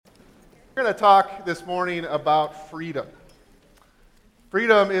We're going to talk this morning about freedom.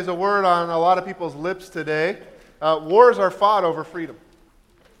 Freedom is a word on a lot of people's lips today. Wars are fought over freedom.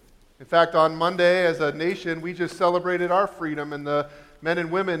 In fact, on Monday, as a nation, we just celebrated our freedom and the men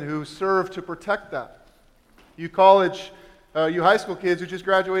and women who serve to protect that. You high school kids who just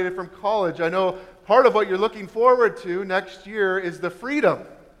graduated from college, I know part of what you're looking forward to next year is the freedom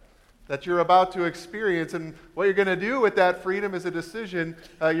that you're about to experience, and what you're going to do with that freedom is a decision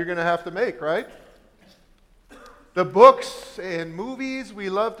you're going to have to make, right? The books and movies we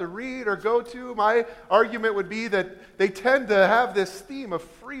love to read or go to, my argument would be that they tend to have this theme of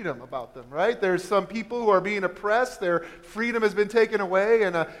freedom about them, right? There's some people who are being oppressed, their freedom has been taken away,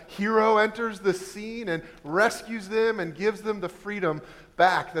 and a hero enters the scene and rescues them and gives them the freedom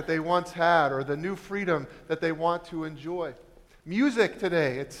back that they once had, or the new freedom that they want to enjoy. Music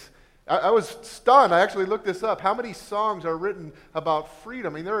today, I was stunned. I actually looked this up. How many songs are written about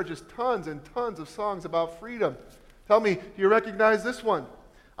freedom? I mean, there are just tons and tons of songs about freedom. Tell me, do you recognize this one?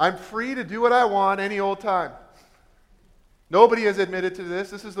 I'm free to do what I want any old time. Nobody has admitted to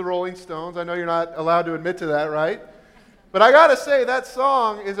this. This is the Rolling Stones. I know you're not allowed to admit to that, right? But I got to say, that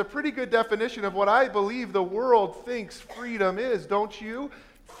song is a pretty good definition of what I believe the world thinks freedom is, don't you?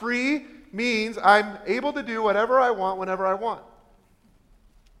 Free means I'm able to do whatever I want whenever I want.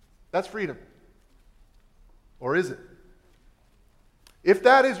 That's freedom. Or is it? If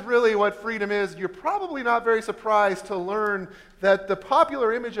that is really what freedom is, you're probably not very surprised to learn that the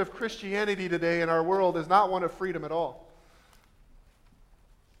popular image of Christianity today in our world is not one of freedom at all.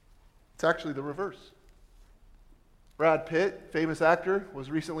 It's actually the reverse. Brad Pitt, famous actor, was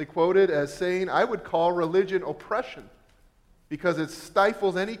recently quoted as saying, "I would call religion oppression because it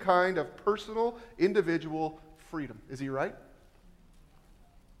stifles any kind of personal, individual freedom." Is he right?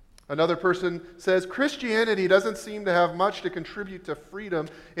 Another person says, Christianity doesn't seem to have much to contribute to freedom.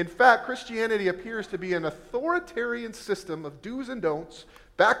 In fact, Christianity appears to be an authoritarian system of do's and don'ts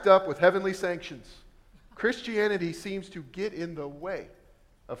backed up with heavenly sanctions. Christianity seems to get in the way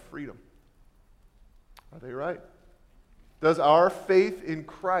of freedom. Are they right? Does our faith in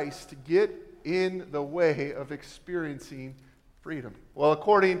Christ get in the way of experiencing freedom? Well,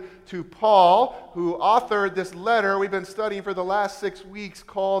 according to Paul, who authored this letter we've been studying for the last 6 weeks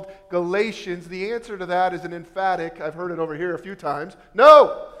called Galatians, the answer to that is an emphatic, I've heard it over here a few times,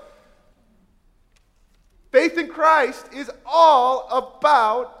 no! Faith in Christ is all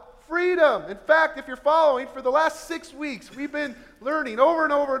about freedom. In fact, if you're following, for the last 6 weeks, we've been learning over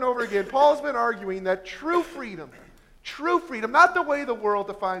and over and over again, Paul's been arguing that true freedom, not the way the world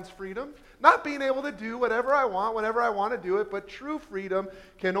defines freedom, not being able to do whatever I want, whenever I want to do it, but true freedom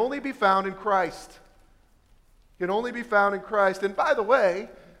can only be found in Christ. Can only be found in Christ. And by the way,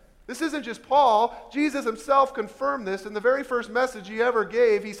 this isn't just Paul. Jesus himself confirmed this in the very first message he ever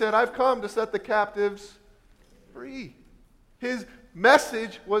gave. He said, "I've come to set the captives free." His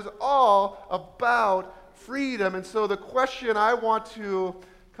message was all about freedom. And so the question I want to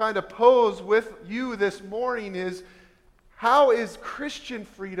kind of pose with you this morning is, how is Christian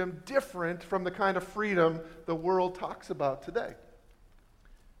freedom different from the kind of freedom the world talks about today?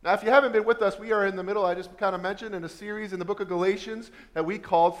 Now, if you haven't been with us, we are in the middle, I just kind of mentioned, in a series in the book of Galatians that we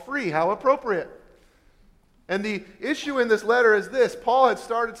called Free. How appropriate. And the issue in this letter is this. Paul had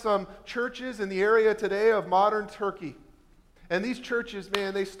started some churches in the area today of modern Turkey. And these churches,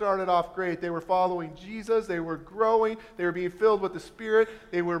 man, they started off great. They were following Jesus. They were growing. They were being filled with the Spirit.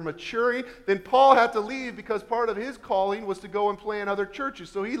 They were maturing. Then Paul had to leave because part of his calling was to go and plant other churches.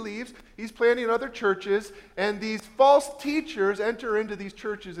 So he leaves. He's planting other churches. And these false teachers enter into these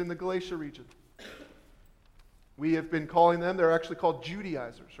churches in the Galatia region. We have been calling them, they're actually called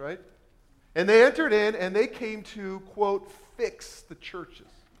Judaizers, right? And they entered in and they came to, quote, fix the churches.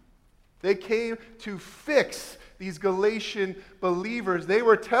 They came to fix these Galatian believers. They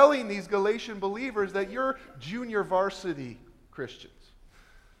were telling these Galatian believers that you're junior varsity Christians.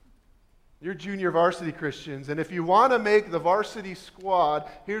 You're junior varsity Christians, and if you want to make the varsity squad,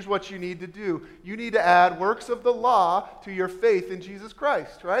 here's what you need to do. You need to add works of the law to your faith in Jesus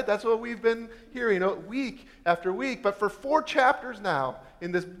Christ, right? That's what we've been hearing week after week. But for 4 chapters now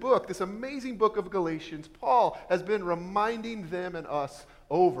in this book, this amazing book of Galatians, Paul has been reminding them and us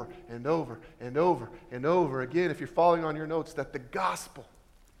over and over and over and over again, if you're following on your notes, that the gospel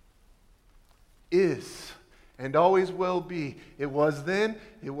is and always will be. It was then,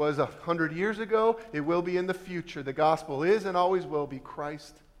 it was 100 years ago, it will be in the future. The gospel is and always will be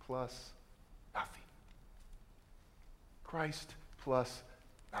Christ plus nothing. Christ plus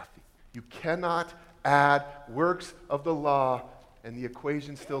nothing. You cannot add works of the law and the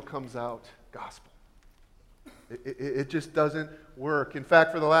equation still comes out gospel. It just doesn't work. In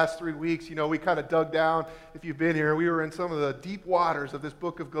fact, for the last 3 weeks, we kind of dug down. If you've been here, we were in some of the deep waters of this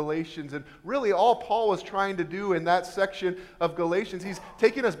book of Galatians. And really all Paul was trying to do in that section of Galatians, he's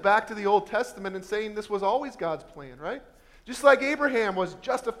taking us back to the Old Testament and saying this was always God's plan, right? Just like Abraham was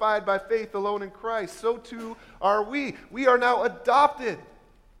justified by faith alone in Christ, so too are we. We are now adopted.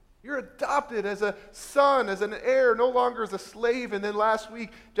 You're adopted as a son, as an heir, no longer as a slave. And then last week,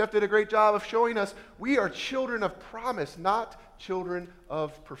 Jeff did a great job of showing us we are children of promise, not children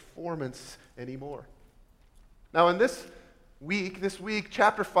of performance anymore. Now in this week,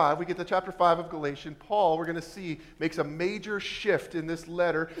 chapter 5, we get to chapter 5 of Galatians. Paul, we're going to see, makes a major shift in this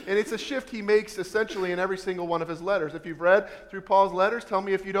letter. And it's a shift he makes essentially in every single one of his letters. If you've read through Paul's letters, tell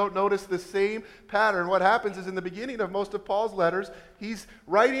me if you don't notice the same pattern. What happens is in the beginning of most of Paul's letters, he's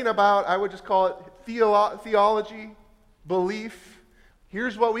writing about, I would just call it theology, belief.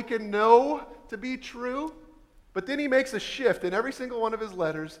 Here's what we can know to be true. But then he makes a shift in every single one of his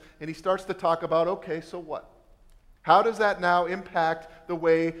letters, and he starts to talk about, okay, so what? How does that now impact the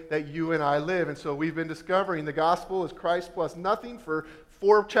way that you and I live? And so we've been discovering the gospel is Christ plus nothing for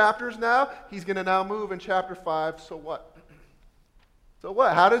 4 chapters now. He's going to now move in chapter 5. So what? So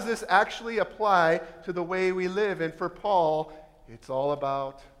what? How does this actually apply to the way we live? And for Paul, it's all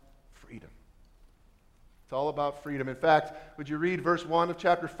about freedom. It's all about freedom. In fact, would you read verse 1 of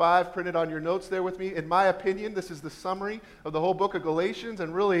chapter 5, printed on your notes there with me? In my opinion, this is the summary of the whole book of Galatians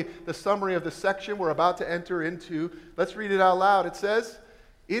and really the summary of the section we're about to enter into. Let's read it out loud. It says,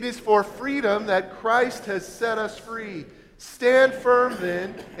 "It is for freedom that Christ has set us free. Stand firm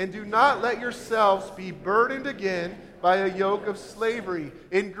then, and do not let yourselves be burdened again by a yoke of slavery."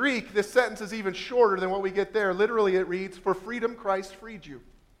 In Greek, this sentence is even shorter than what we get there. Literally, it reads, "For freedom Christ freed you."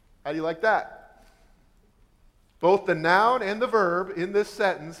 How do you like that? Both the noun and the verb in this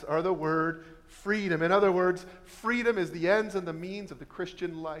sentence are the word freedom. In other words, freedom is the ends and the means of the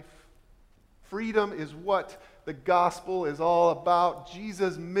Christian life. Freedom is what the gospel is all about.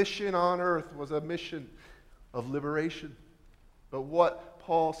 Jesus' mission on earth was a mission of liberation. But what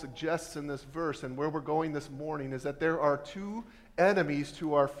Paul suggests in this verse and where we're going this morning is that there are 2 enemies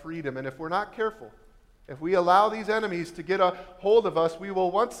to our freedom. And if we're not careful, if we allow these enemies to get a hold of us, we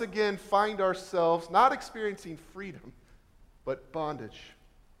will once again find ourselves not experiencing freedom, but bondage.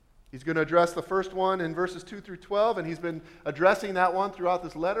 He's going to address the first one in verses 2 through 12, and he's been addressing that one throughout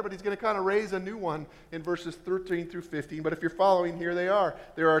this letter, but he's going to kind of raise a new one in verses 13 through 15. But if you're following, here they are.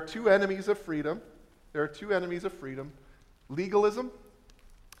 There are 2 enemies of freedom. There are 2 enemies of freedom: legalism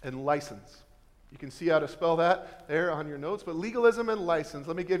and license. You can see how to spell that there on your notes. But legalism and license,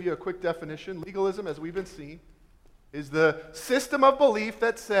 let me give you a quick definition. Legalism, as we've been seeing, is the system of belief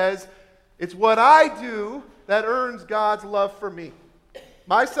that says it's what I do that earns God's love for me.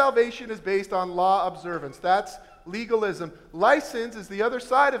 My salvation is based on law observance. That's legalism. License is the other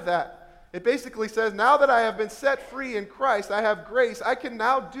side of that. It basically says, now that I have been set free in Christ, I have grace, I can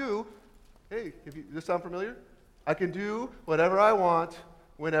now do, does this sound familiar? I can do whatever I want,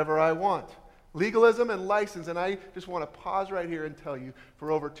 whenever I want. Legalism and license, and I just want to pause right here and tell you,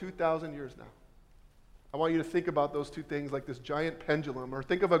 for over 2,000 years now, I want you to think about those 2 things like this giant pendulum, or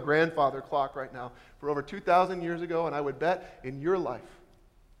think of a grandfather clock right now. For over 2,000 years ago, and I would bet in your life,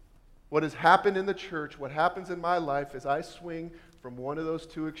 what has happened in the church, what happens in my life is I swing from one of those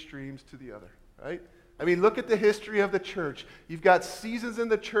 2 extremes to the other, right? I mean, look at the history of the church. You've got seasons in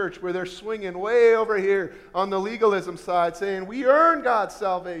the church where they're swinging way over here on the legalism side, saying, we earn God's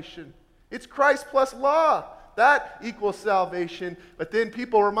salvation. It's Christ plus law. That equals salvation. But then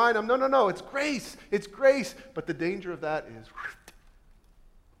people remind them, no, it's grace. It's grace. But the danger of that is,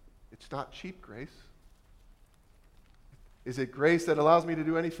 it's not cheap grace. Is it grace that allows me to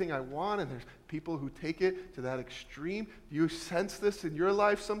do anything I want? And there's people who take it to that extreme. Do you sense this in your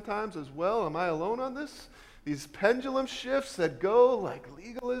life sometimes as well? Am I alone on this? These pendulum shifts that go like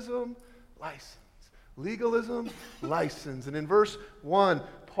legalism, license. Legalism, license. And in verse 1,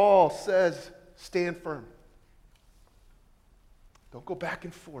 Paul says, stand firm. Don't go back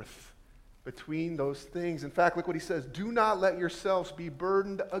and forth between those things. In fact, look what he says. Do not let yourselves be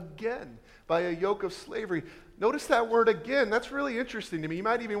burdened again by a yoke of slavery. Notice that word again. That's really interesting to me. You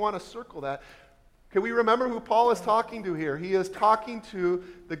might even want to circle that. Can we remember who Paul is talking to here? He is talking to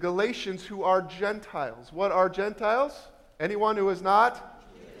the Galatians who are Gentiles. What are Gentiles? Anyone who is not?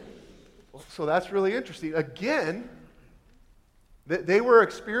 So that's really interesting. Again, they were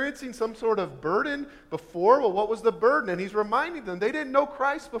experiencing some sort of burden before. Well, what was the burden? And he's reminding them they didn't know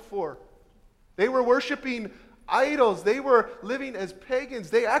Christ before. They were worshiping idols. They were living as pagans.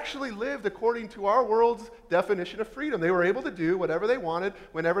 They actually lived according to our world's definition of freedom. They were able to do whatever they wanted,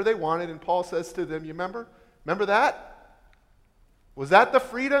 whenever they wanted. And Paul says to them, you remember? Remember that? Was that the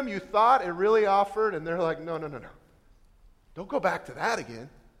freedom you thought it really offered? And they're like, no. Don't go back to that again.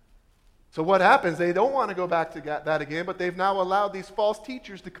 So what happens? They don't want to go back to that again, but they've now allowed these false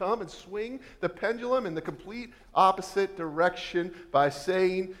teachers to come and swing the pendulum in the complete opposite direction by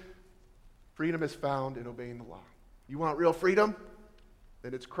saying freedom is found in obeying the law. You want real freedom?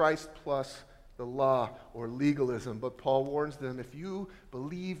 Then it's Christ plus the law or legalism. But Paul warns them, if you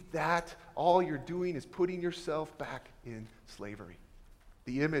believe that, all you're doing is putting yourself back in slavery.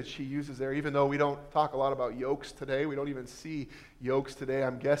 The image he uses there, even though we don't talk a lot about yokes today, we don't even see yokes today,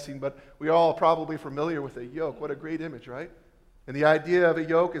 I'm guessing, but we are all probably familiar with a yoke. What a great image, right? And the idea of a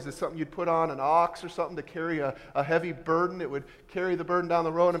yoke is it's something you'd put on an ox or something to carry a heavy burden. It would carry the burden down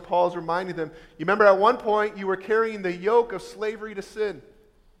the road, and Paul's reminding them, you remember at one point you were carrying the yoke of slavery to sin.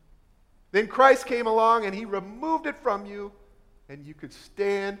 Then Christ came along and he removed it from you, and you could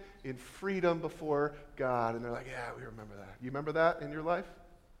stand in freedom before God. And they're like, yeah, we remember that. You remember that in your life?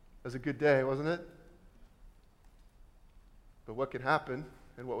 It was a good day, wasn't it? But what can happen,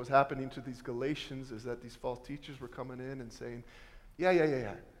 and what was happening to these Galatians, is that these false teachers were coming in and saying,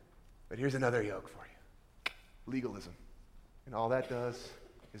 yeah. But here's another yoke for you. Legalism. And all that does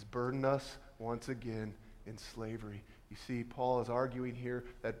is burden us once again in slavery. You see, Paul is arguing here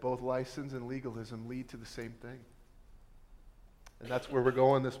that both license and legalism lead to the same thing. And that's where we're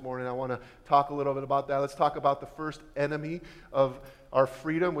going this morning. I want to talk a little bit about that. Let's talk about the first enemy of our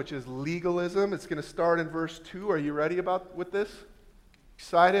freedom, which is legalism. It's going to start in verse 2. Are you ready with this?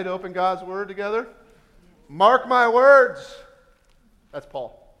 Excited to open God's Word together? Mark my words. That's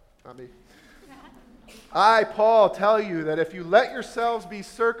Paul, not me. I, Paul, tell you that if you let yourselves be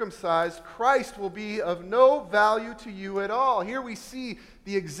circumcised, Christ will be of no value to you at all. Here we see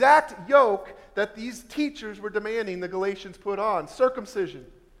the exact yoke that these teachers were demanding the Galatians put on, circumcision.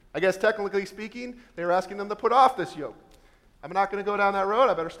 I guess technically speaking, they were asking them to put off this yoke. I'm not going to go down that road.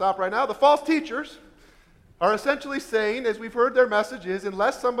 I better stop right now. The false teachers are essentially saying, as we've heard their messages,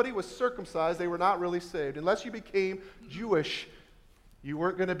 unless somebody was circumcised, they were not really saved. Unless you became Jewish, you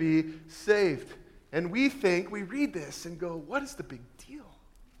weren't going to be saved. And we read this and go, what is the big deal?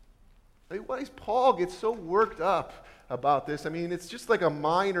 Like, why does Paul get so worked up about this? I mean, it's just like a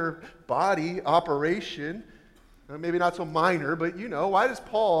minor body operation. Maybe not so minor, but why does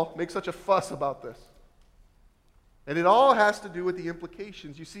Paul make such a fuss about this? And it all has to do with the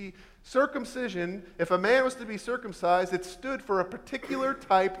implications. You see, circumcision, if a man was to be circumcised, it stood for a particular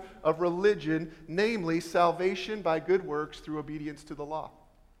type of religion, namely salvation by good works through obedience to the law.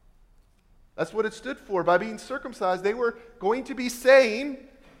 That's what it stood for. By being circumcised, they were going to be saying,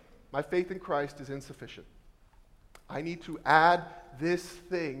 my faith in Christ is insufficient. I need to add this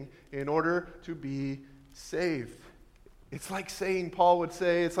thing in order to be saved. It's like saying, Paul would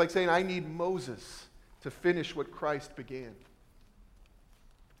say, it's like saying, I need Moses to finish what Christ began.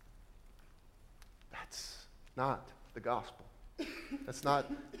 That's not the gospel. That's not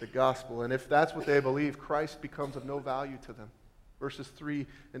the gospel. And if that's what they believe, Christ becomes of no value to them. Verses 3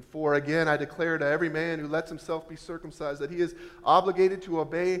 and 4, again, I declare to every man who lets himself be circumcised that he is obligated to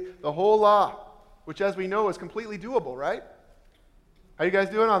obey the whole law, which, as we know, is completely doable, right? How are you guys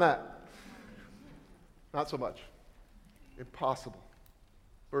doing on that? Not so much. Impossible.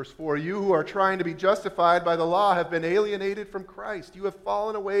 Verse 4, you who are trying to be justified by the law have been alienated from Christ. You have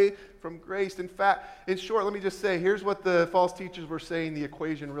fallen away from grace. In fact, in short, let me just say, here's what the false teachers were saying the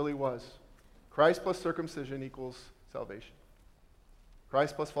equation really was. Christ plus circumcision equals salvation.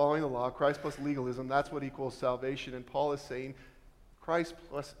 Christ plus following the law, Christ plus legalism, that's what equals salvation. And Paul is saying Christ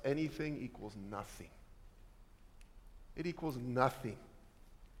plus anything equals nothing. It equals nothing.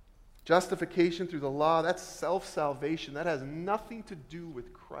 Justification through the law, that's self-salvation. That has nothing to do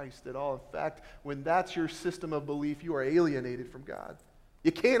with Christ at all. In fact, when that's your system of belief, you are alienated from God.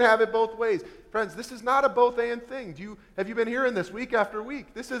 You can't have it both ways. Friends, this is not a both-and thing. Have you been hearing this week after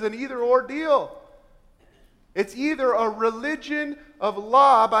week? This is an either-or deal. It's either a religion of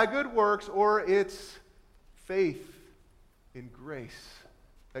law by good works, or it's faith in grace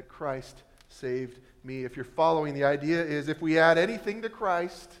that Christ saved me. If you're following, the idea is if we add anything to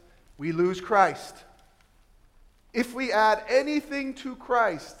Christ, we lose Christ. If we add anything to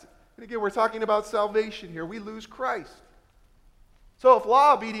Christ, and again, we're talking about salvation here, we lose Christ. So if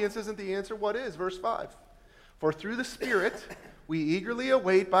law obedience isn't the answer, what is? Verse 5. For through the Spirit we eagerly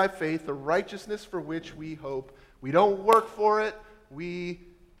await by faith the righteousness for which we hope. We don't work for it, we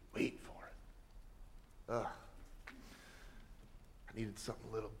wait for it. I needed something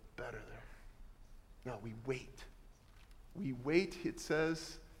a little better there. No, we wait. We wait, it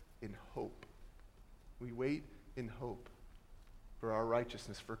says, in hope. We wait in hope. for our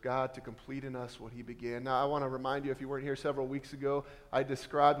righteousness, for God to complete in us what he began. Now, I want to remind you, if you weren't here several weeks ago, I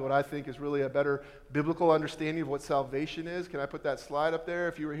described what I think is really a better biblical understanding of what salvation is. Can I put that slide up there?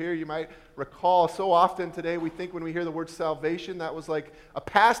 If you were here, you might recall so often today we think when we hear the word salvation, that was like a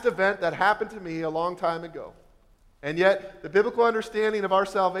past event that happened to me a long time ago. And yet, the biblical understanding of our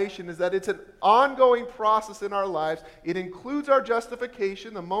salvation is that it's an ongoing process in our lives. It includes our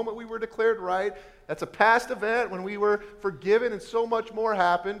justification, the moment we were declared right. That's a past event when we were forgiven and so much more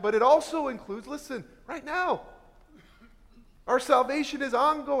happened. But it also includes, listen, right now. Our salvation is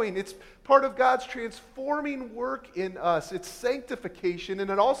ongoing. It's part of God's transforming work in us. It's sanctification, and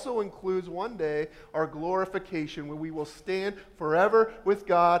it also includes one day our glorification, when we will stand forever with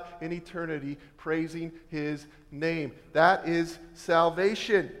God in eternity, praising his name. That is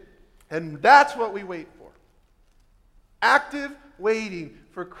salvation. And that's what we wait for. Active waiting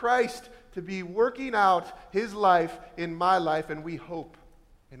for Christ to be working out his life in my life, and we hope.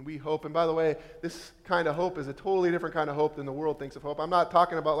 And we hope. And by the way, this kind of hope is a totally different kind of hope than the world thinks of hope. I'm not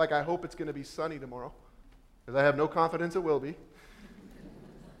talking about like I hope it's going to be sunny tomorrow, because I have no confidence it will be.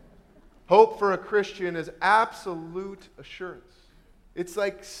 Hope for a Christian is absolute assurance. It's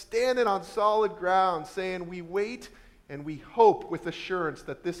like standing on solid ground saying we wait and we hope with assurance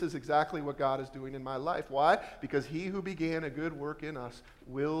that this is exactly what God is doing in my life. Why? Because he who began a good work in us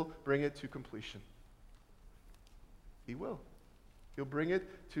will bring it to completion. He will. He'll bring it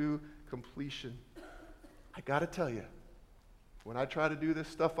to completion. I got to tell you, when I try to do this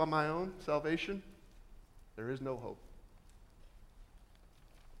stuff on my own, salvation, there is no hope.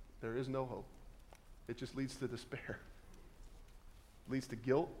 There is no hope. It just leads to despair. It leads to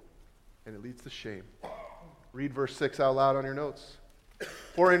guilt, and it leads to shame. Read verse 6 out loud on your notes.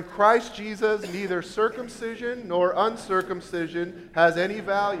 For in Christ Jesus, neither circumcision nor uncircumcision has any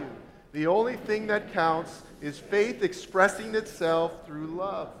value. The only thing that counts is faith expressing itself through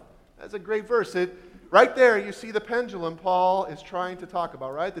love. That's a great verse. Right there, you see the pendulum Paul is trying to talk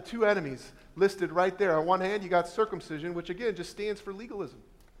about, right? The two enemies listed right there. On one hand, you got circumcision, which again just stands for legalism.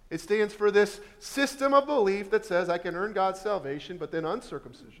 It stands for this system of belief that says I can earn God's salvation, but then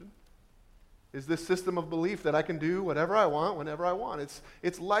uncircumcision is this system of belief that I can do whatever I want, whenever I want.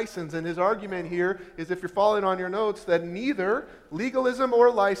 It's license, and his argument here is, if you're following on your notes, that neither legalism or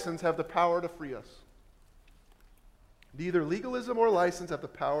license have the power to free us. Neither legalism or license have the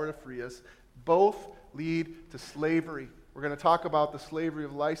power to free us. Both lead to slavery. We're going to talk about the slavery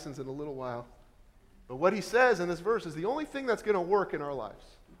of license in a little while. But what he says in this verse is the only thing that's going to work in our lives.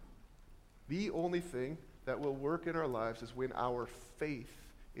 The only thing that will work in our lives is when our faith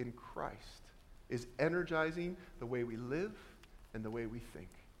in Christ is energizing the way we live and the way we think.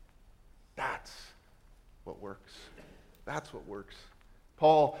 That's what works. That's what works.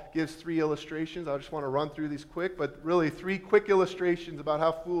 Paul gives 3 illustrations. I just want to run through these quick, but really 3 quick illustrations about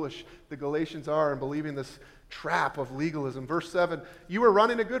how foolish the Galatians are in believing this trap of legalism. Verse 7, you were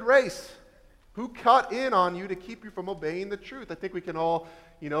running a good race. Who cut in on you to keep you from obeying the truth? I think we can all,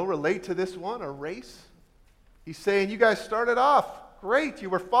 relate to this one, a race. He's saying you guys started off great. You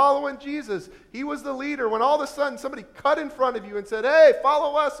were following Jesus. He was the leader. When all of a sudden somebody cut in front of you and said, hey,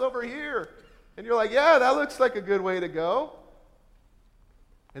 follow us over here. And you're like, yeah, that looks like a good way to go.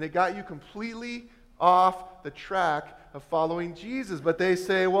 And it got you completely off the track of following Jesus. But they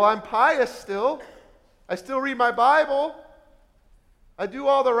say, well, I'm pious still. I still read my Bible. I do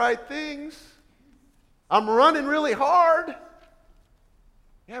all the right things. I'm running really hard.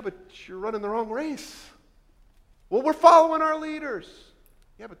 Yeah, but you're running the wrong race. Well, we're following our leaders.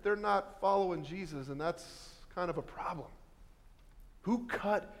 Yeah, but they're not following Jesus, and that's kind of a problem. Who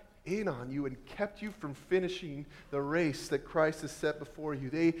cut in on you and kept you from finishing the race that Christ has set before you?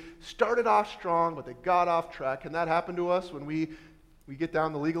 They started off strong, but they got off track. Can that happen to us when we get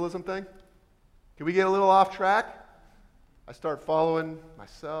down the legalism thing? Can we get a little off track? I start following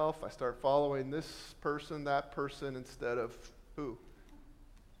myself. I start following this person, that person, instead of who?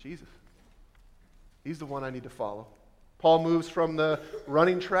 Jesus. He's the one I need to follow. Paul moves from the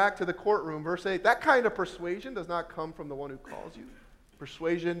running track to the courtroom. Verse 8, that kind of persuasion does not come from the one who calls you.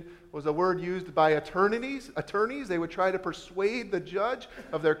 Persuasion was a word used by attorneys. They would try to persuade the judge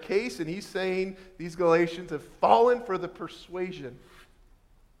of their case, and he's saying these Galatians have fallen for the persuasion,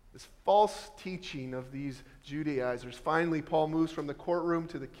 this false teaching of these Judaizers. Finally, Paul moves from the courtroom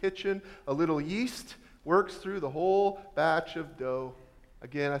to the kitchen. A little yeast works through the whole batch of dough.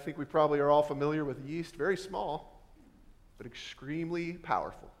 Again, I think we probably are all familiar with yeast. Very small, but extremely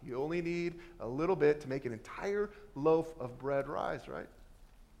powerful. You only need a little bit to make an entire loaf of bread rise, right?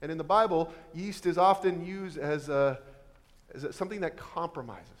 And in the Bible, yeast is often used as something that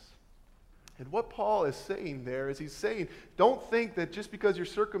compromises. And what Paul is saying there is he's saying, don't think that just because you're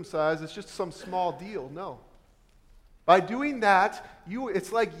circumcised, it's just some small deal. No. By doing that,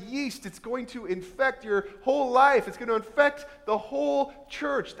 it's like yeast. It's going to infect your whole life. It's going to infect the whole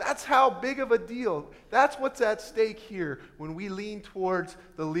church. That's how big of a deal. That's what's at stake here when we lean towards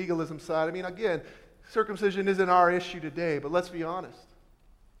the legalism side. I mean, again, circumcision isn't our issue today, but let's be honest.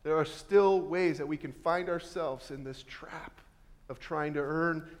 There are still ways that we can find ourselves in this trap of trying to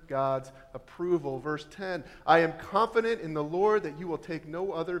earn God's approval. Verse 10, I am confident in the Lord that you will take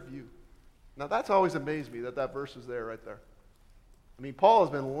no other view. Now that's always amazed me that verse is there right there. I mean, Paul has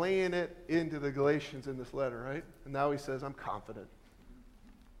been laying it into the Galatians in this letter, right? And now he says, I'm confident.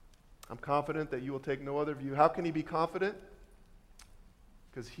 I'm confident that you will take no other view. How can he be confident?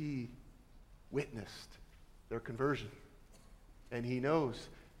 Because he witnessed their conversion. And he knows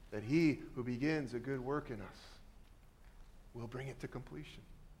that he who begins a good work in us will bring it to completion.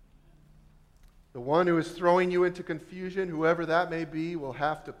 The one who is throwing you into confusion, whoever that may be, will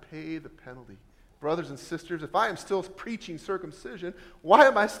have to pay the penalty. Brothers and sisters, if I am still preaching circumcision, why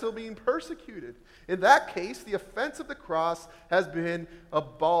am I still being persecuted? In that case, the offense of the cross has been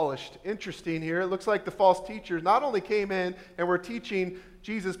abolished. Interesting here. It looks like the false teachers not only came in and were teaching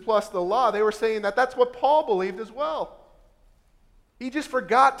Jesus plus the law, they were saying that that's what Paul believed as well. He just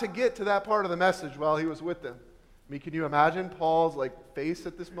forgot to get to that part of the message while he was with them. I mean, can you imagine Paul's face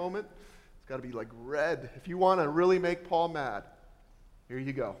at this moment? It's got to be red. If you want to really make Paul mad, here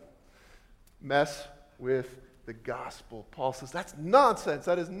you go. Mess with the gospel. Paul says, that's nonsense.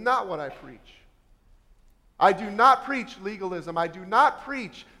 That is not what I preach. I do not preach legalism. I do not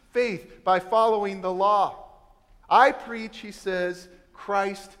preach faith by following the law. I preach, he says,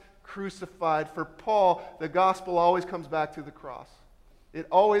 Christ crucified. For Paul, the gospel always comes back to the cross. It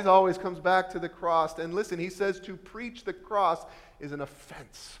always comes back to the cross. And listen, he says to preach the cross is an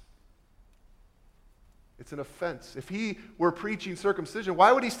offense. It's an offense. If he were preaching circumcision,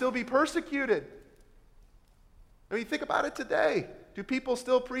 why would he still be persecuted? I mean, think about it today. Do people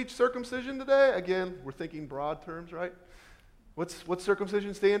still preach circumcision today? Again, we're thinking broad terms, right? What's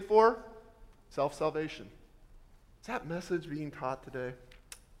circumcision stand for? Self-salvation. Is that message being taught today?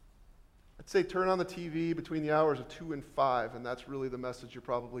 I'd say turn on the TV between the hours of 2 and 5, and that's really the message you're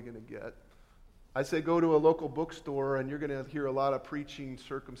probably going to get. I say go to a local bookstore, and you're going to hear a lot of preaching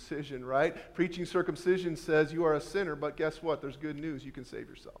circumcision, right? Preaching circumcision says you are a sinner, but guess what? There's good news. You can save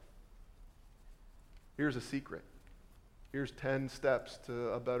yourself. Here's a secret. Here's 10 steps to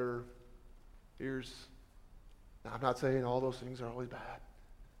a better... Now, I'm not saying all those things are always bad,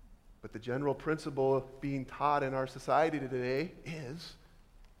 but the general principle being taught in our society today is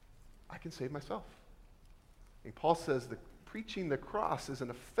I can save myself. And Paul says that preaching the cross is an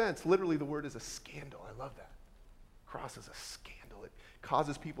offense. Literally, the word is a scandal. I love that. Cross is a scandal. It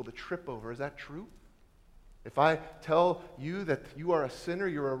causes people to trip over. Is that true? If I tell you that you are a sinner,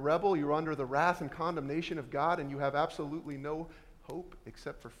 you're a rebel, you're under the wrath and condemnation of God, and you have absolutely no hope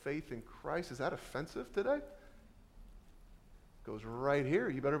except for faith in Christ, is that offensive today? It goes right here.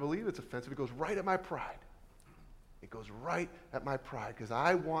 You better believe it's offensive. It goes right at my pride. It goes right at my pride because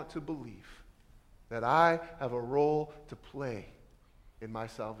I want to believe that I have a role to play in my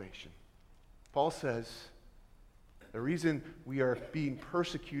salvation. Paul says the reason we are being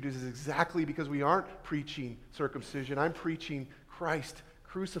persecuted is exactly because we aren't preaching circumcision. I'm preaching Christ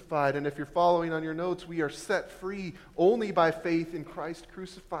crucified. And if you're following on your notes, we are set free only by faith in Christ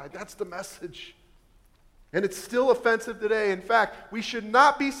crucified. That's the message. And it's still offensive today. In fact, we should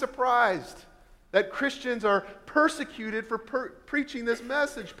not be surprised that Christians are persecuted for preaching this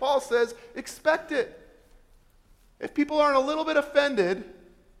message. Paul says, expect it. If people aren't a little bit offended,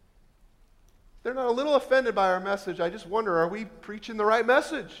 they're not a little offended by our message, I just wonder, are we preaching the right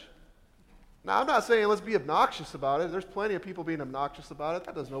message? Now, I'm not saying let's be obnoxious about it. There's plenty of people being obnoxious about it.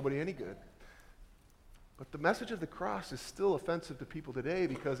 That does nobody any good. But the message of the cross is still offensive to people today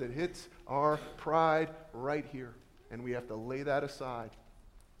because it hits our pride right here. And we have to lay that aside.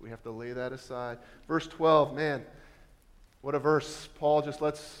 We have to lay that aside. Verse 12, man, what a verse. Paul just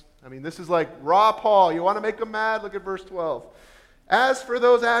this is like raw Paul. You want to make him mad? Look at verse 12. As for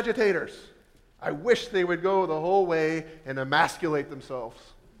those agitators, I wish they would go the whole way and emasculate themselves.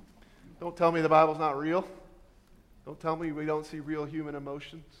 Don't tell me the Bible's not real. Don't tell me we don't see real human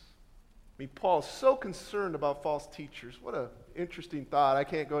emotions. I mean, Paul's so concerned about false teachers. What an interesting thought. I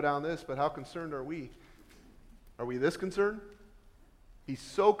can't go down this, but how concerned are we? Are we this concerned? He's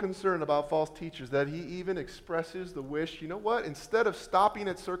so concerned about false teachers that he even expresses the wish, you know what? Instead of stopping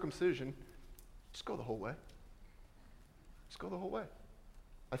at circumcision, just go the whole way. Just go the whole way.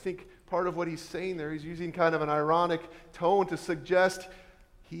 I think part of what he's saying there, he's using kind of an ironic tone to suggest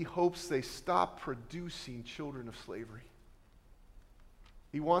he hopes they stop producing children of slavery.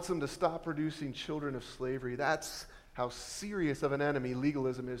 He wants them to stop producing children of slavery. That's how serious of an enemy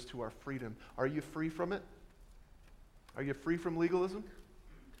legalism is to our freedom. Are you free from it? Are you free from legalism?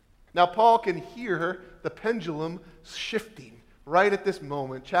 Now, Paul can hear the pendulum shifting right at this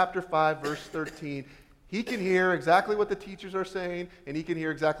moment. Chapter 5, verse 13. He can hear exactly what the teachers are saying, and he can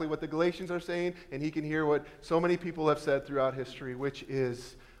hear exactly what the Galatians are saying, and he can hear what so many people have said throughout history, which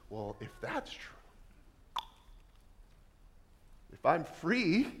is, well, if that's true, if I'm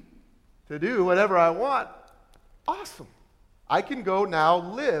free to do whatever I want, awesome. I can go now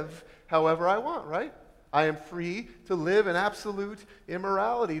live however I want, right? I am free to live in absolute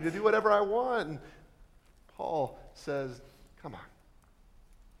immorality, to do whatever I want. And Paul says, come on.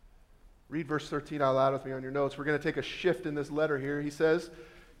 Read verse 13 out loud with me on your notes. We're going to take a shift in this letter here. He says,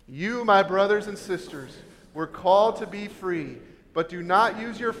 you, my brothers and sisters, were called to be free, but do not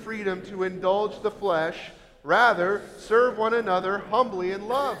use your freedom to indulge the flesh. Rather, serve one another humbly in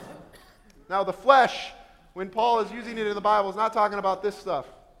love. Now, the flesh, when Paul is using it in the Bible, is not talking about this stuff.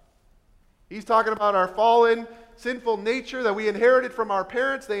 He's talking about our fallen, sinful nature that we inherited from our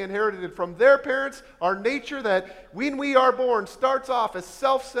parents. They inherited it from their parents. Our nature that when we are born starts off as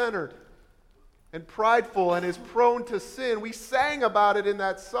self-centered and prideful and is prone to sin. We sang about it in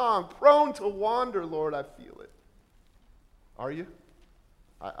that song. Prone to wander, Lord, I feel it. Are you?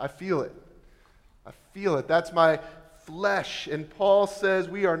 I feel it. I feel it. That's my flesh. And Paul says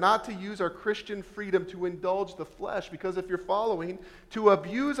we are not to use our Christian freedom to indulge the flesh, because if you're following, to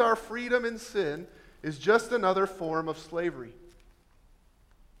abuse our freedom in sin is just another form of slavery.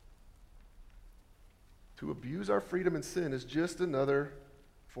 To abuse our freedom in sin is just another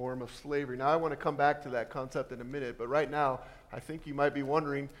form of slavery. Now, I want to come back to that concept in a minute, but right now, I think you might be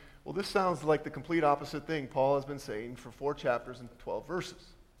wondering, well, this sounds like the complete opposite thing Paul has been saying for 4 chapters and 12 verses.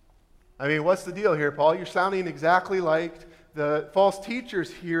 I mean, what's the deal here, Paul? You're sounding exactly like the false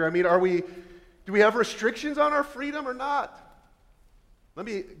teachers here. I mean, do we have restrictions on our freedom or not? Let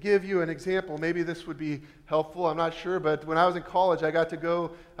me give you an example. Maybe this would be helpful. I'm not sure, but when I was in college, I got to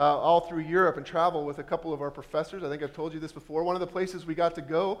go all through Europe and travel with a couple of our professors. I think I've told you this before. One of the places we got to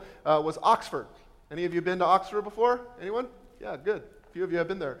go was Oxford. Any of you been to Oxford before? Anyone? Yeah, good. A few of you have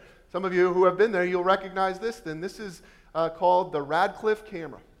been there. Some of you who have been there, you'll recognize this. Then this is called the Radcliffe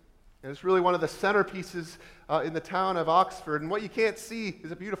Camera. And it's really one of the centerpieces in the town of Oxford. And what you can't see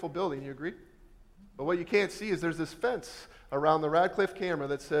is a beautiful building, you agree? But what you can't see is there's this fence around the Radcliffe Camera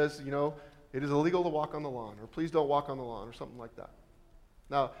that says, it is illegal to walk on the lawn, or please don't walk on the lawn, or something like that.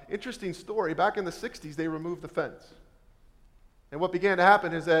 Now, interesting story, back in the 60s, they removed the fence. And what began to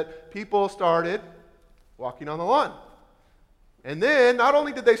happen is that people started walking on the lawn. And then, not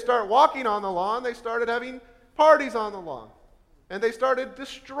only did they start walking on the lawn, they started having parties on the lawn. And they started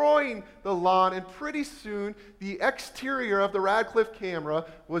destroying the lawn, and pretty soon, the exterior of the Radcliffe Camera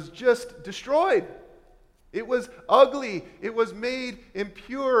was just destroyed. It was ugly. It was made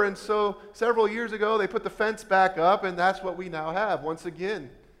impure. And so several years ago, they put the fence back up, and that's what we now have. Once again,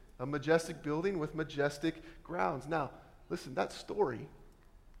 a majestic building with majestic grounds. Now, listen, that story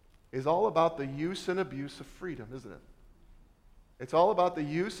is all about the use and abuse of freedom, isn't it? It's all about the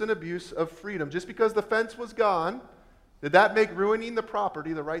use and abuse of freedom. Just because the fence was gone, did that make ruining the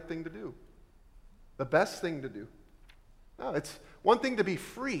property the right thing to do? The best thing to do? No, it's one thing to be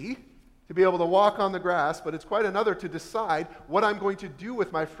free, to be able to walk on the grass, but it's quite another to decide what I'm going to do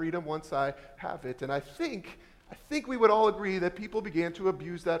with my freedom once I have it. And I think we would all agree that people began to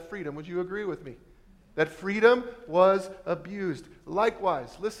abuse that freedom. Would you agree with me? That freedom was abused.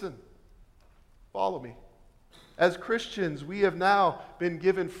 Likewise, listen, follow me. As Christians, we have now been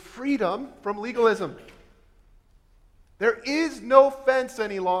given freedom from legalism. There is no fence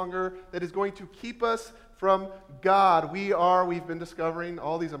any longer that is going to keep us from God. We've been discovering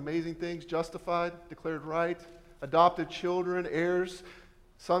all these amazing things: justified, declared right, adopted children, heirs,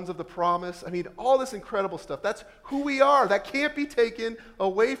 sons of the promise. I mean, all this incredible stuff. That's who we are. That can't be taken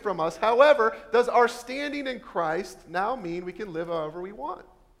away from us. However, does our standing in Christ now mean we can live however we want?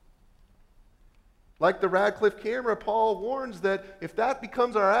 Like the Radcliffe Camera, Paul warns that if that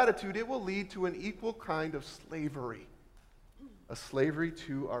becomes our attitude, it will lead to an equal kind of slavery. A slavery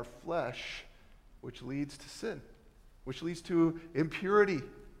to our flesh, which leads to sin, which leads to impurity.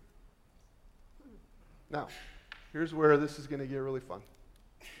 Now, here's where this is going to get really fun.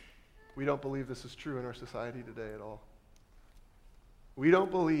 We don't believe this is true in our society today at all. We don't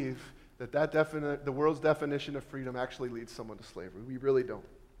believe that the world's definition of freedom actually leads someone to slavery. We really don't.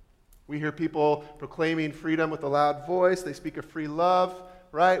 We hear people proclaiming freedom with a loud voice. They speak of free love,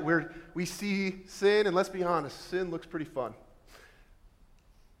 right? We see sin, and let's be honest, sin looks pretty fun.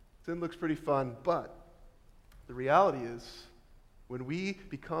 Sin looks pretty fun, but the reality is when we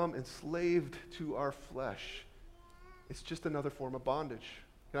become enslaved to our flesh, it's just another form of bondage.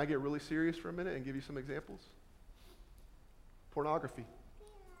 Can I get really serious for a minute and give you some examples? Pornography.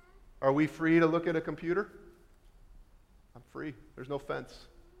 Are we free to look at a computer? I'm free. There's no fence.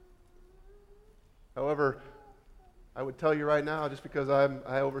 However, I would tell you right now, just because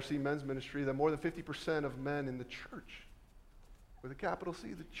I oversee men's ministry, that more than 50% of men in the church, with a capital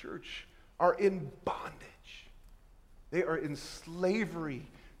C, the church, are in bondage. They are in slavery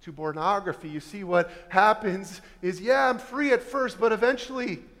to pornography. You see, what happens is, I'm free at first, but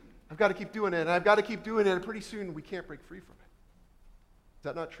eventually I've got to keep doing it, and I've got to keep doing it, and pretty soon we can't break free from it. Is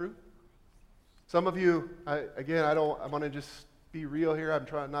that not true? Some of you, I want to just be real here. I'm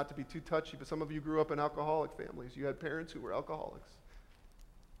trying not to be too touchy, but some of you grew up in alcoholic families. You had parents who were alcoholics.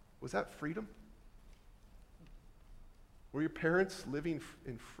 Was that freedom? Were your parents living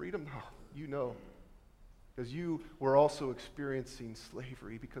in freedom? No, you know. Because you were also experiencing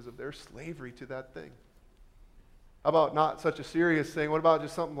slavery because of their slavery to that thing. How about not such a serious thing? What about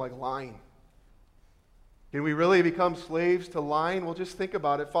just something like lying? Can we really become slaves to lying? Well, just think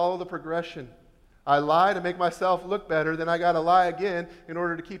about it. Follow the progression. I lie to make myself look better, then I got to lie again in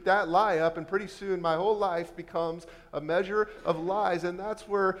order to keep that lie up, and pretty soon my whole life becomes a measure of lies, and that's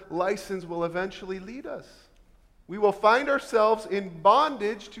where license will eventually lead us. We will find ourselves in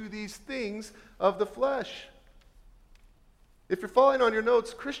bondage to these things of the flesh. If you're following on your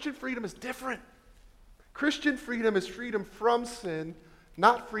notes, Christian freedom is different. Christian freedom is freedom from sin,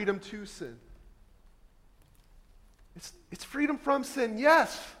 not freedom to sin. It's freedom from sin,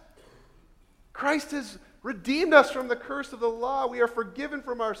 yes. Christ has redeemed us from the curse of the law. We are forgiven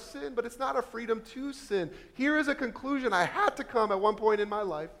from our sin, but it's not a freedom to sin. Here is a conclusion I had to come at one point in my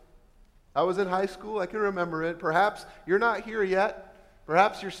life. I was in high school. I can remember it. Perhaps you're not here yet.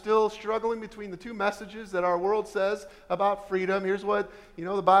 Perhaps you're still struggling between the two messages that our world says about freedom. Here's what,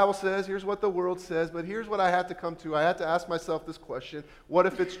 the Bible says. Here's what the world says. But here's what I had to come to. I had to ask myself this question. What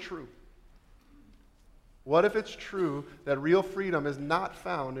if it's true? What if it's true that real freedom is not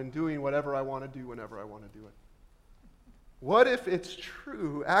found in doing whatever I want to do whenever I want to do it? What if it's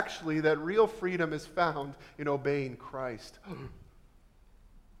true, actually, that real freedom is found in obeying Christ?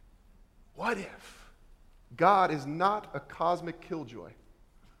 What if God is not a cosmic killjoy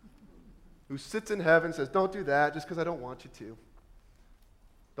who sits in heaven and says, don't do that just because I don't want you to.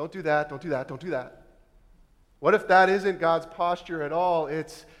 Don't do that, don't do that, don't do that. What if that isn't God's posture at all?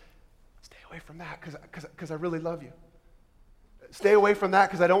 It's, stay away from that because I really love you. Stay away from that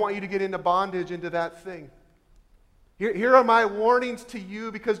because I don't want you to get into bondage into that thing. Here are my warnings to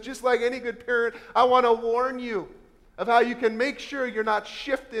you, because just like any good parent, I want to warn you of how you can make sure you're not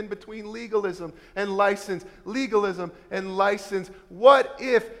shifting between legalism and license. Legalism and license. What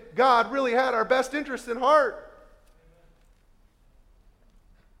if God really had our best interests in heart?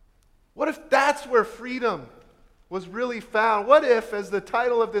 What if that's where freedom was really found? What if, as the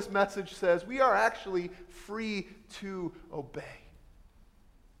title of this message says, we are actually free to obey?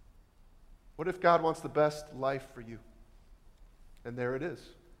 What if God wants the best life for you? And there it is.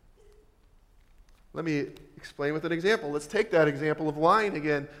 Let me explain with an example. Let's take that example of lying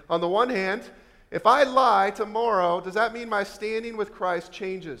again. On the one hand, if I lie tomorrow, does that mean my standing with Christ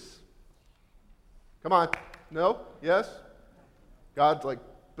changes? Come on. No? Yes? God's like,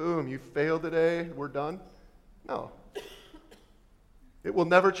 boom, you failed today, we're done? No. It will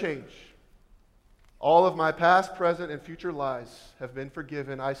never change. All of my past, present, and future lies have been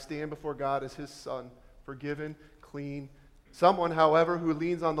forgiven. I stand before God as His son, forgiven, clean. Someone, however, who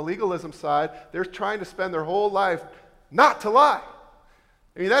leans on the legalism side, they're trying to spend their whole life not to lie.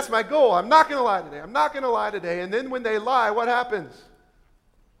 I mean, that's my goal. I'm not going to lie today. I'm not going to lie today. And then when they lie, what happens?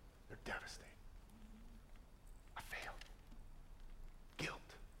 They're devastated. I failed. Guilt.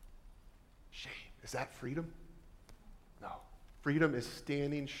 Shame. Is that freedom? No. Freedom is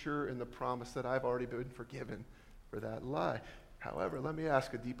standing sure in the promise that I've already been forgiven for that lie. However, let me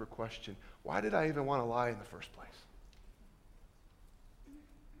ask a deeper question. Why did I even want to lie in the first place?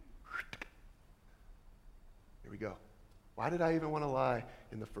 Here we go. Why did I even want to lie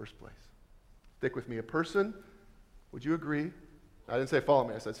in the first place? Stick with me. A person, would you agree? I didn't say follow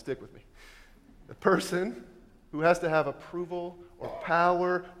me, I said stick with me. A person who has to have approval or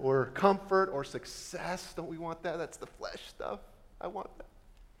power or comfort or success, don't we want that? That's the flesh stuff. I want that.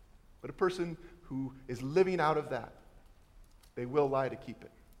 But a person who is living out of that, they will lie to keep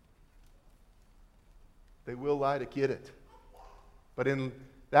it. They will lie to get it. But in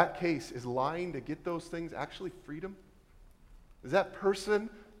that case, is lying to get those things actually freedom? Is that person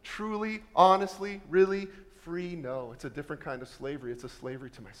truly, honestly, really free? No, it's a different kind of slavery. It's a slavery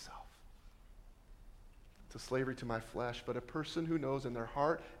to myself. to slavery to my flesh, but a person who knows in their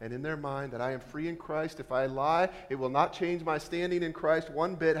heart and in their mind that I am free in Christ. If I lie, it will not change my standing in Christ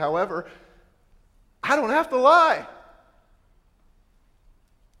one bit. However, I don't have to lie,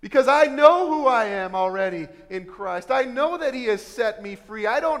 because I know who I am already in Christ. I know that He has set me free.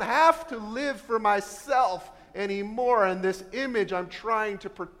 I don't have to live for myself anymore and this image I'm trying to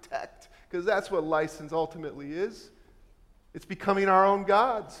protect, because that's what license ultimately is. It's becoming our own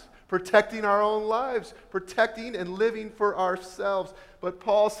gods, protecting our own lives, protecting and living for ourselves. But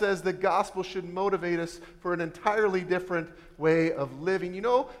Paul says the gospel should motivate us for an entirely different way of living. You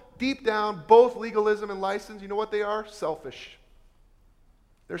know, deep down, both legalism and license, you know what they are? Selfish.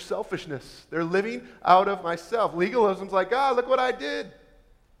 They're selfishness. They're living out of myself. Legalism's like, look what I did.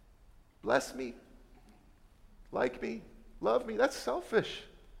 Bless me. Like me. Love me. That's selfish.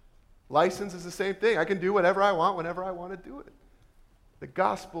 License is the same thing. I can do whatever I want whenever I want to do it. The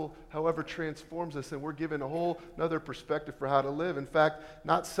gospel, however, transforms us, and we're given a whole other perspective for how to live. In fact,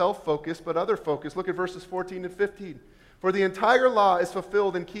 not self-focused, but other-focused. Look at verses 14 and 15. For the entire law is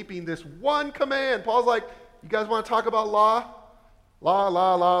fulfilled in keeping this one command. Paul's like, you guys want to talk about law?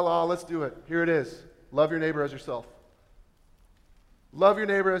 Law, let's do it. Here it is. Love your neighbor as yourself. Love your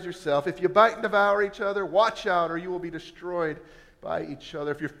neighbor as yourself. If you bite and devour each other, watch out, or you will be destroyed by each other.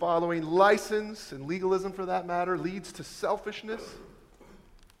 If you're following license, and legalism for that matter, leads to selfishness.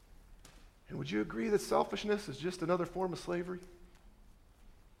 And would you agree that selfishness is just another form of slavery?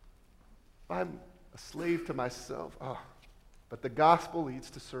 If I'm a slave to myself, but the gospel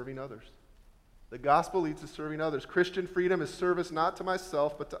leads to serving others. The gospel leads to serving others. Christian freedom is service not to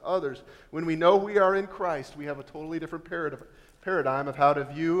myself, but to others. When we know we are in Christ, we have a totally different paradigm of how to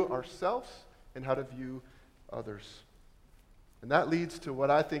view ourselves and how to view others. And that leads to what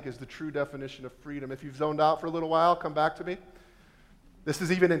I think is the true definition of freedom. If you've zoned out for a little while, come back to me. This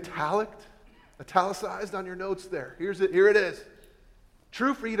is even italicized on your notes there. Here it is.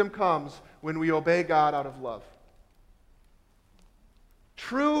 True freedom comes when we obey God out of love.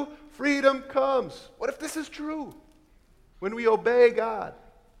 True freedom comes. What if this is true? When we obey God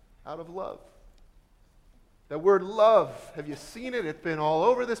out of love. That word love, have you seen it? It's been all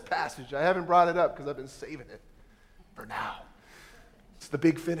over this passage. I haven't brought it up because I've been saving it for now. It's the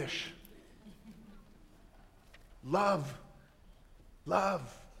big finish. Love. Love.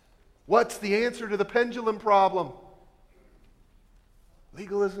 What's the answer to the pendulum problem?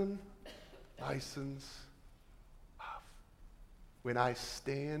 Legalism, license, love. When I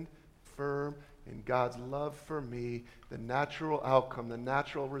stand firm in God's love for me, the natural outcome, the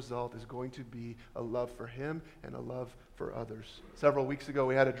natural result is going to be a love for Him and a love for others. Several weeks ago,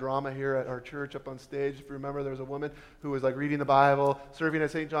 we had a drama here at our church up on stage. If you remember, there was a woman who was like reading the Bible, serving at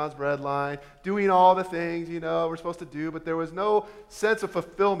St. John's Bread Line, doing all the things, we're supposed to do, but there was no sense of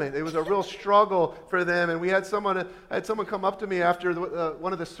fulfillment. It was a real struggle for them, and I had someone come up to me after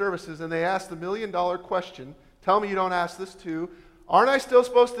one of the services, and they asked the $1 million question. Tell me you don't ask this too. Aren't I still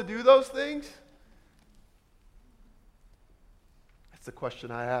supposed to do those things? That's the question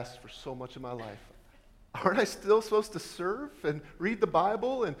I asked for so much of my life. Aren't I still supposed to serve and read the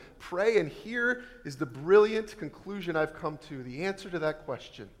Bible and pray? And here is the brilliant conclusion I've come to. The answer to that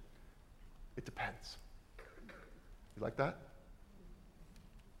question, it depends. You like that?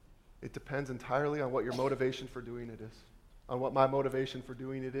 It depends entirely on what your motivation for doing it is. On what my motivation for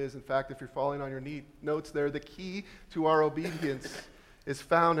doing it is. In fact, if you're following on your notes there, the key to our obedience is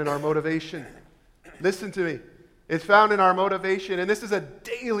found in our motivation. Listen to me. It's found in our motivation, and this is a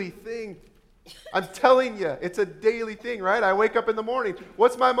daily thing. I'm telling you, it's a daily thing, right? I wake up in the morning.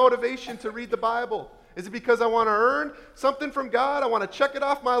 What's my motivation to read the Bible? Is it because I want to earn something from God? I want to check it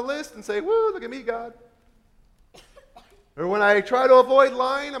off my list and say, woo, look at me, God. Or when I try to avoid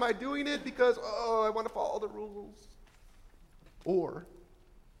lying, am I doing it because, I want to follow the rules? Or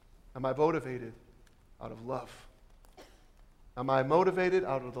am I motivated out of love? Am I motivated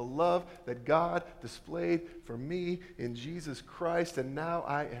out of the love that God displayed for me in Jesus Christ, and now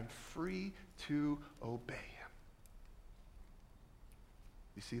I am free to obey Him?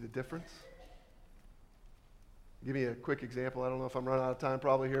 You see the difference? Give me a quick example. I don't know if I'm running out of time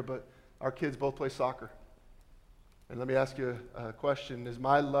probably here, but our kids both play soccer. And let me ask you a question. Is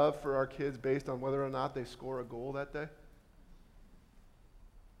my love for our kids based on whether or not they score a goal that day?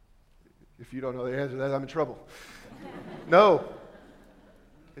 If you don't know the answer to that, I'm in trouble. No.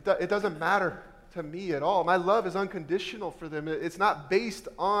 It doesn't matter to me at all. My love is unconditional for them. It's not based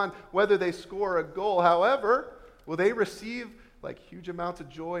on whether they score a goal. However, will they receive huge amounts of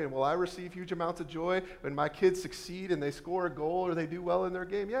joy, and will I receive huge amounts of joy when my kids succeed and they score a goal or they do well in their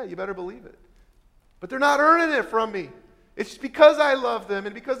game? Yeah, you better believe it. But they're not earning it from me. It's because I love them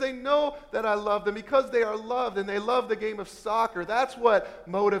and because they know that I love them, because they are loved and they love the game of soccer. That's what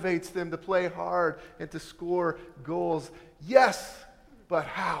motivates them to play hard and to score goals. Yes, but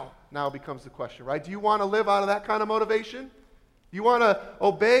how? Now becomes the question, right? Do you want to live out of that kind of motivation? Do you want to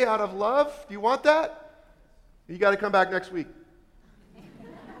obey out of love? Do you want that? You got to come back next week.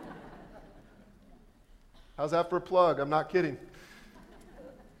 How's that for a plug? I'm not kidding.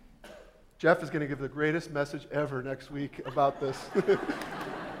 Jeff is going to give the greatest message ever next week about this.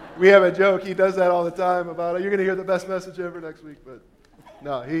 We have a joke. He does that all the time about it. You're going to hear the best message ever next week. But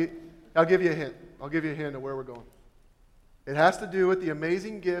no, I'll give you a hint. I'll give you a hint of where we're going. It has to do with the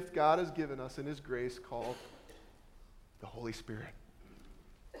amazing gift God has given us in His grace called the Holy Spirit.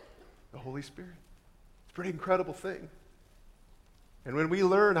 The Holy Spirit. It's a pretty incredible thing. And when we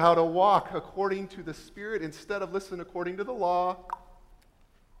learn how to walk according to the Spirit instead of listen according to the law,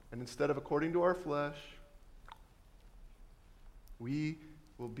 and instead of according to our flesh, we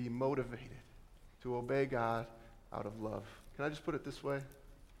will be motivated to obey God out of love. Can I just put it this way?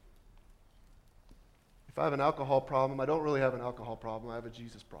 If I have an alcohol problem, I don't really have an alcohol problem. I have a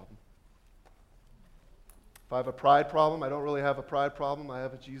Jesus problem. If I have a pride problem, I don't really have a pride problem. I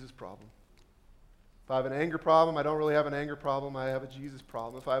have a Jesus problem. If I have an anger problem, I don't really have an anger problem. I have a Jesus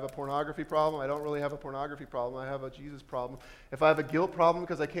problem. If I have a pornography problem, I don't really have a pornography problem. I have a Jesus problem. If I have a guilt problem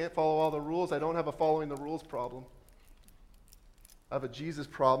because I can't follow all the rules, I don't have a following the rules problem. I have a Jesus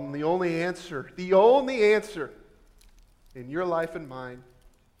problem. The only answer in your life and mine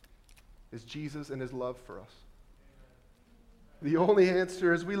is Jesus and His love for us. The only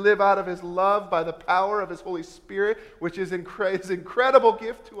answer is we live out of His love by the power of His Holy Spirit, which is His incredible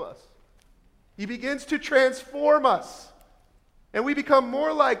gift to us. He begins to transform us. And we become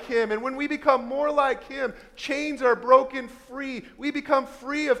more like Him. And when we become more like Him, chains are broken free. We become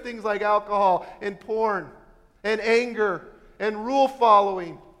free of things like alcohol and porn and anger and rule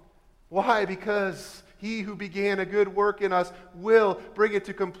following. Why? Because He who began a good work in us will bring it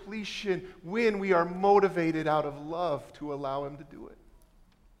to completion when we are motivated out of love to allow Him to do it.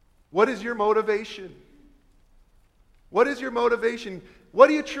 What is your motivation? What is your motivation? What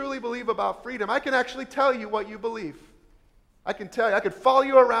do you truly believe about freedom? I can actually tell you what you believe. I can tell you. I could follow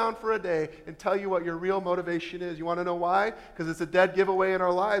you around for a day and tell you what your real motivation is. You want to know why? Because it's a dead giveaway in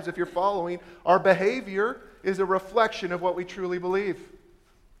our lives if you're following. Our behavior is a reflection of what we truly believe.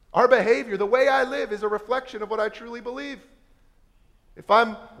 Our behavior, the way I live, is a reflection of what I truly believe. If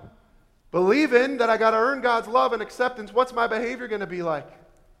I'm believing that I got to earn God's love and acceptance, what's my behavior going to be like?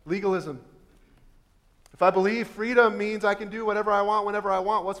 Legalism. If I believe freedom means I can do whatever I want whenever I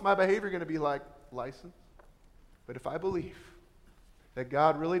want, what's my behavior going to be like? License. But if I believe that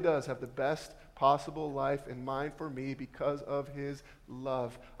God really does have the best possible life in mind for me because of His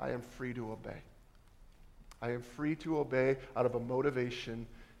love, I am free to obey. I am free to obey out of a motivation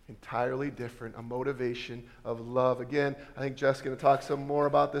entirely different, a motivation of love. Again, I think Jeff's going to talk some more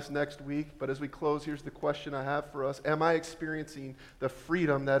about this next week, but as we close, here's the question I have for us. Am I experiencing the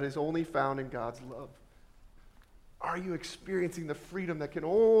freedom that is only found in God's love? Are you experiencing the freedom that can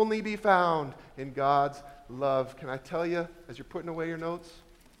only be found in God's love? Can I tell you, as you're putting away your notes,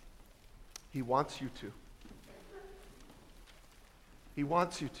 He wants you to. He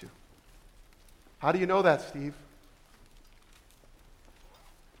wants you to. How do you know that, Steve?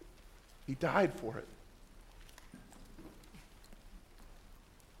 He died for it.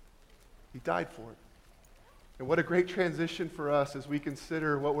 He died for it. And what a great transition for us as we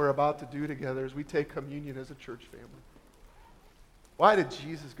consider what we're about to do together as we take communion as a church family. Why did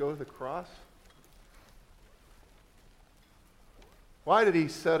Jesus go to the cross? Why did He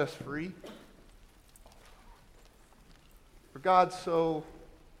set us free? For God so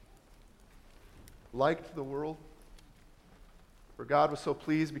liked the world. For God was so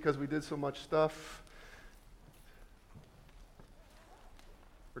pleased because we did so much stuff.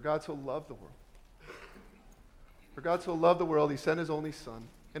 For God so loved the world. For God so loved the world, He sent His only Son.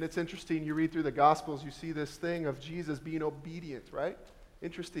 And it's interesting, you read through the Gospels, you see this thing of Jesus being obedient, right?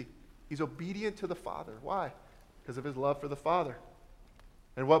 Interesting. He's obedient to the Father. Why? Because of His love for the Father.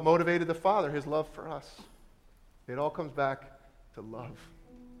 And what motivated the Father? His love for us. It all comes back to love.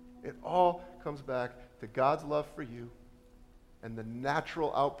 It all comes back to God's love for you. And the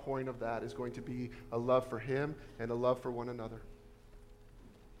natural outpouring of that is going to be a love for Him and a love for one another.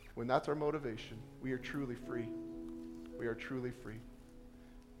 When that's our motivation, we are truly free. We are truly free.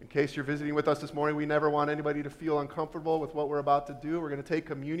 In case you're visiting with us this morning, we never want anybody to feel uncomfortable with what we're about to do. We're going to take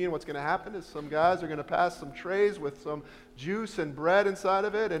communion. What's going to happen is some guys are going to pass some trays with some juice and bread inside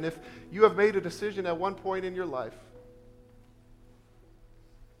of it. And if you have made a decision at one point in your life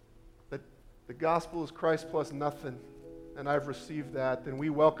that the gospel is Christ plus nothing, and I've received that, then we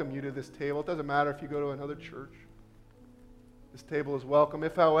welcome you to this table. It doesn't matter if you go to another church. This table is welcome.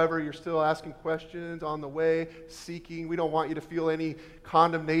 If, however, you're still asking questions on the way, seeking, we don't want you to feel any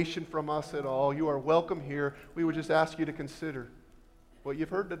condemnation from us at all. You are welcome here. We would just ask you to consider what you've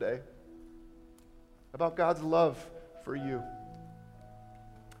heard today about God's love for you.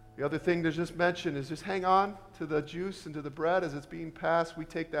 The other thing to just mention is just hang on to the juice and to the bread as it's being passed. We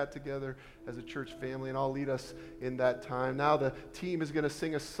take that together as a church family, and I'll lead us in that time. Now the team is going to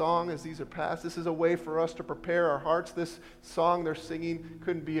sing a song as these are passed. This is a way for us to prepare our hearts. This song they're singing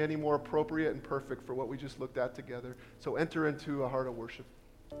couldn't be any more appropriate and perfect for what we just looked at together. So enter into a heart of worship.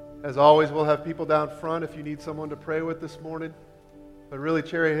 As always, we'll have people down front if you need someone to pray with this morning. But really,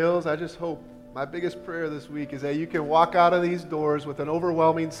 Cherry Hills, I just hope, my biggest prayer this week is that you can walk out of these doors with an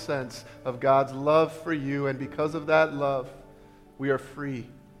overwhelming sense of God's love for you, and because of that love, we are free.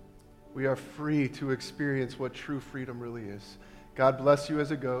 We are free to experience what true freedom really is. God bless you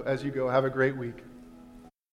as you go. Have a great week.